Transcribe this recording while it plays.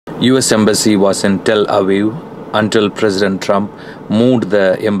U.S. Embassy was in Tel Aviv until President Trump moved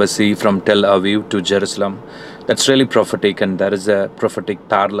the embassy from Tel Aviv to Jerusalem. That's really prophetic, and there is a prophetic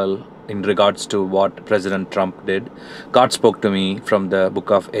parallel in regards to what President Trump did. God spoke to me from the book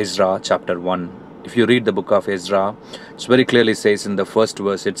of Ezra, chapter 1. If you read the book of Ezra, it very clearly says in the first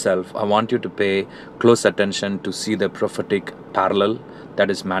verse itself, I want you to pay close attention to see the prophetic parallel that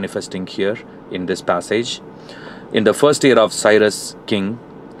is manifesting here in this passage. In the first year of Cyrus king,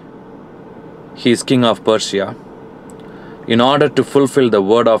 he is king of Persia. In order to fulfill the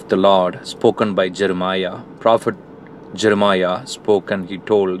word of the Lord spoken by Jeremiah, prophet Jeremiah spoke and he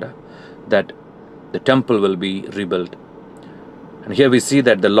told that the temple will be rebuilt. And here we see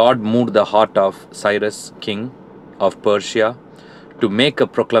that the Lord moved the heart of Cyrus, king of Persia, to make a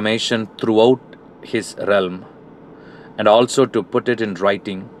proclamation throughout his realm and also to put it in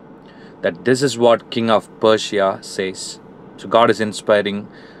writing that this is what King of Persia says. So God is inspiring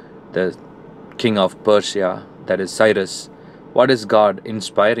the King of Persia, that is Cyrus. What is God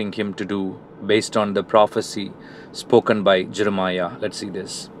inspiring him to do based on the prophecy spoken by Jeremiah? Let's see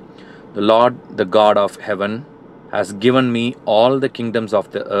this. The Lord, the God of heaven, has given me all the kingdoms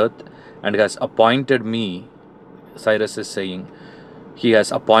of the earth and has appointed me, Cyrus is saying, he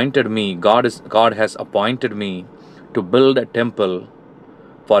has appointed me, God has appointed me to build a temple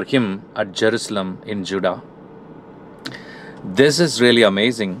for him at Jerusalem in Judah. This is really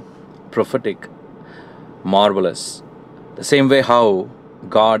amazing, prophetic, marvelous. The same way how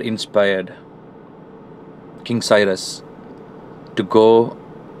God inspired King Cyrus to go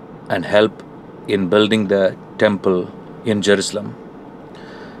and help in building the temple in Jerusalem.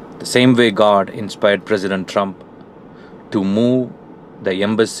 The same way God inspired President Trump to move the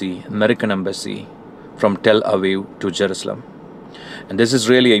embassy, American embassy, from Tel Aviv to Jerusalem. And this is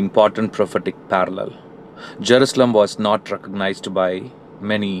really an important prophetic parallel. Jerusalem was not recognized by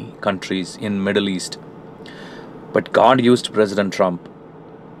many countries in Middle East. But God used President Trump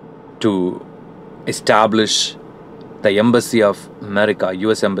to establish the embassy of America,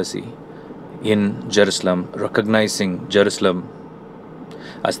 U.S. Embassy, in Jerusalem, recognizing Jerusalem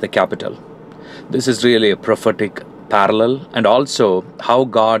as the capital. This is really a prophetic parallel, and also how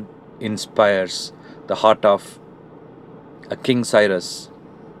God inspires the heart of a King Cyrus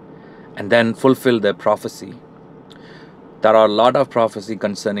and then fulfill the prophecy. There are a lot of prophecy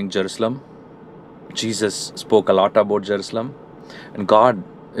concerning Jerusalem. Jesus spoke a lot about Jerusalem, and God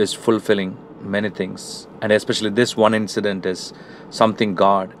is fulfilling many things. And especially this one incident is something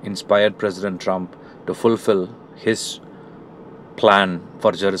God inspired President Trump to fulfill his plan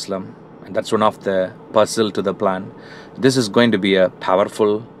for Jerusalem. And that's one of the puzzle to the plan. This is going to be a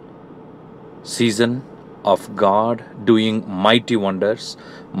powerful season of God doing mighty wonders,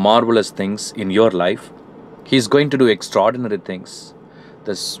 marvelous things in your life. He is going to do extraordinary things.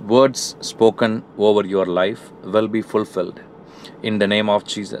 The words spoken over your life will be fulfilled in the name of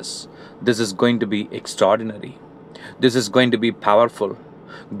Jesus. This is going to be extraordinary. This is going to be powerful.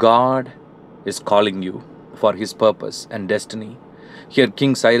 God is calling you for his purpose and destiny. Here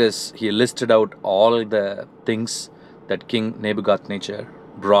King Cyrus, he listed out all the things that King Nebuchadnezzar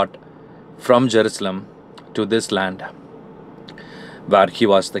brought from Jerusalem to this land where he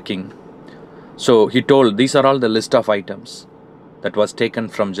was the king. So he told, these are all the list of items that was taken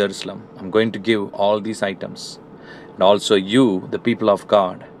from Jerusalem. I'm going to give all these items. And also you, the people of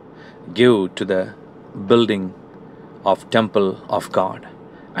God, give to the building of temple of God.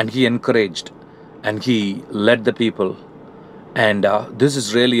 And he encouraged and he led the people. And this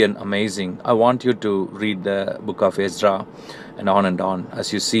is really an amazing. I want you to read the book of Ezra and on.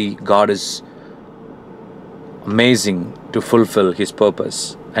 As you see, God is amazing to fulfill his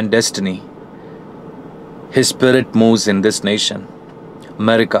purpose and destiny. His spirit moves in this nation,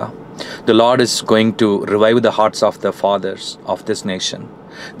 America. The Lord is going to revive the hearts of the fathers of this nation.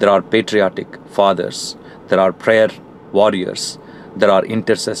 There are patriotic fathers. There are prayer warriors. There are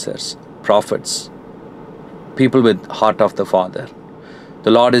intercessors, prophets, people with heart of the Father.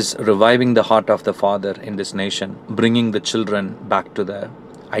 The Lord is reviving the heart of the Father in this nation, bringing the children back to their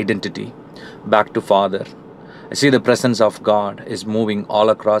identity, back to Father. I see the presence of God is moving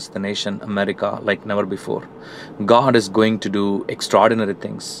all across the nation, America, like never before. God is going to do extraordinary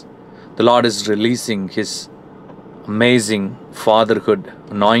things. The Lord is releasing his amazing fatherhood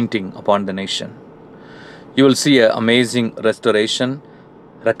anointing upon the nation. You will see an amazing restoration,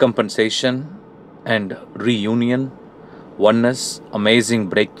 recompensation, and reunion, oneness, amazing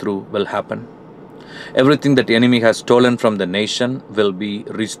breakthrough will happen. Everything that the enemy has stolen from the nation will be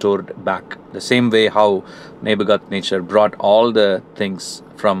restored back. The same way how Nebuchadnezzar brought all the things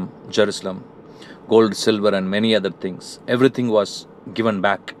from Jerusalem, gold, silver, and many other things. Everything was given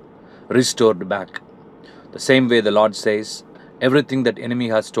back restored back. The same way the Lord says, everything that enemy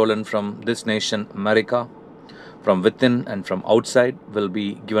has stolen from this nation, America, from within and from outside, will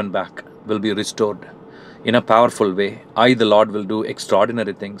be given back, will be restored in a powerful way. I, the Lord, will do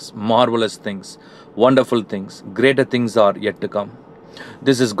extraordinary things, marvelous things, wonderful things, greater things are yet to come.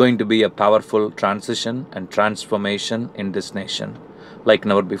 This is going to be a powerful transition and transformation in this nation like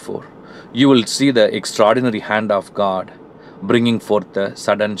never before. You will see the extraordinary hand of God bringing forth a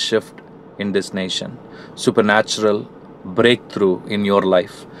sudden shift in this nation, supernatural breakthrough in your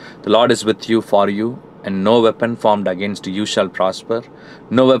life. The Lord is with you, for you, and no weapon formed against you shall prosper.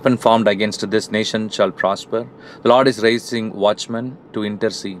 No weapon formed against this nation shall prosper. The Lord is raising watchmen to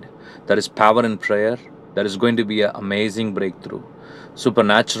intercede. There is power in prayer. There is going to be an amazing breakthrough,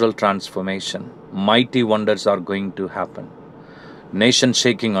 supernatural transformation. Mighty wonders are going to happen.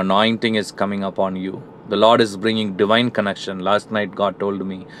 Nation-shaking anointing is coming upon you. The Lord is bringing divine connection. Last night God told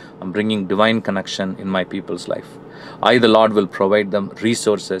me, I'm bringing divine connection in my people's life. I, the Lord, will provide them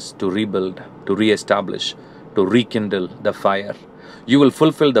resources to rebuild, to reestablish, to rekindle the fire. You will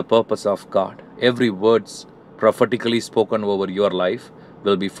fulfill the purpose of God. Every words prophetically spoken over your life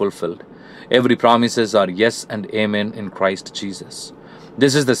will be fulfilled. Every promises are yes and amen in Christ Jesus.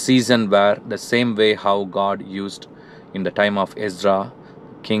 This is the season where the same way how God used in the time of Ezra,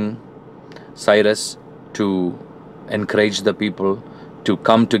 King Cyrus, to encourage the people to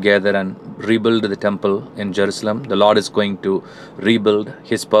come together and rebuild the temple in Jerusalem. The Lord is going to rebuild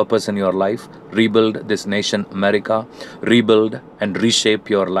His purpose in your life, rebuild this nation, America, rebuild and reshape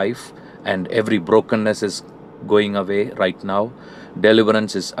your life, and every brokenness is going away right now.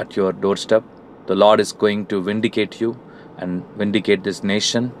 Deliverance is at your doorstep. The Lord is going to vindicate you and vindicate this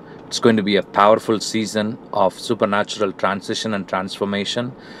nation. It's going to be a powerful season of supernatural transition and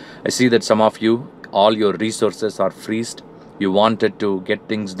transformation. I see that some of you, all your resources are freezed. You wanted to get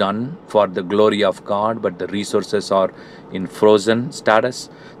things done for the glory of God, but the resources are in frozen status.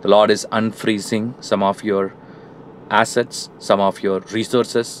 The Lord is unfreezing some of your assets, some of your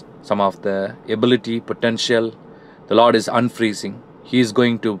resources, some of the ability, potential. The Lord is unfreezing. He is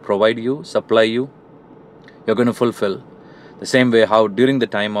going to provide you, supply you. You're going to fulfill. The same way how during the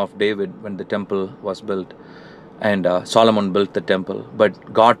time of David, when the temple was built, and Solomon built the temple,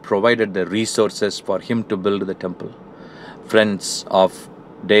 but God provided the resources for him to build the temple. Friends of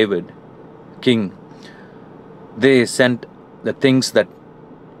David, king, they sent the things that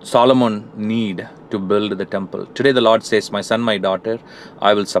Solomon need to build the temple. Today the Lord says, my son, my daughter,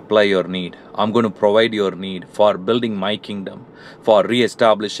 I will supply your need. I'm going to provide your need for building my kingdom, for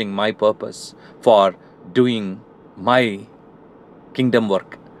re-establishing my purpose, for doing my kingdom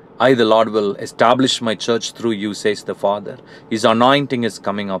work. I, the Lord, will establish my church through you, says the Father. His anointing is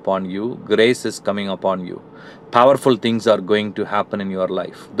coming upon you. Grace is coming upon you. Powerful things are going to happen in your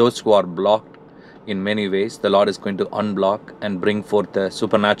life. Those who are blocked in many ways, the Lord is going to unblock and bring forth a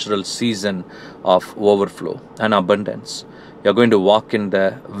supernatural season of overflow and abundance. You're going to walk in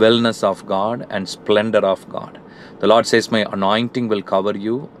the wellness of God and splendor of God. The Lord says, my anointing will cover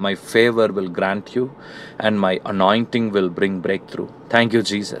you, my favor will grant you, and my anointing will bring breakthrough. Thank you,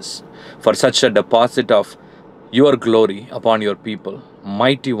 Jesus, for such a deposit of your glory upon your people.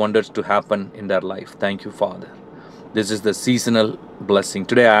 Mighty wonders to happen in their life. Thank you, Father. This is the seasonal blessing.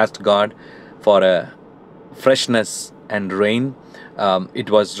 Today I asked God for a freshness and rain.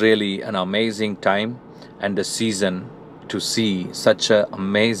 It was really an amazing time and a season to see such an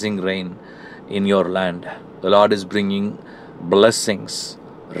amazing rain in your land. The Lord is bringing blessings,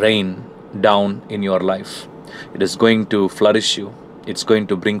 rain down in your life. It is going to flourish you. It's going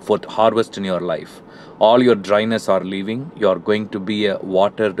to bring forth harvest in your life. All your dryness are leaving. You are going to be a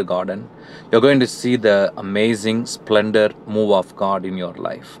watered garden. You're going to see the amazing splendor move of God in your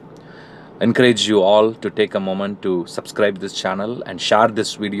life. I encourage you all to take a moment to subscribe this channel and share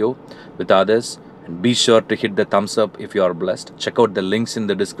this video with others. And be sure to hit the thumbs up if you are blessed. Check out the links in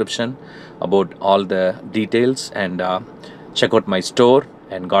the description about all the details, and check out my store,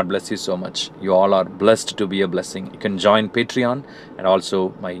 and God bless you so much. You all are blessed to be a blessing. You can join Patreon and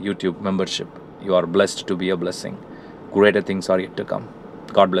also my YouTube membership. You are blessed to be a blessing. Greater things are yet to come.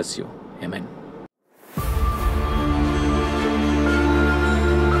 God bless you. Amen.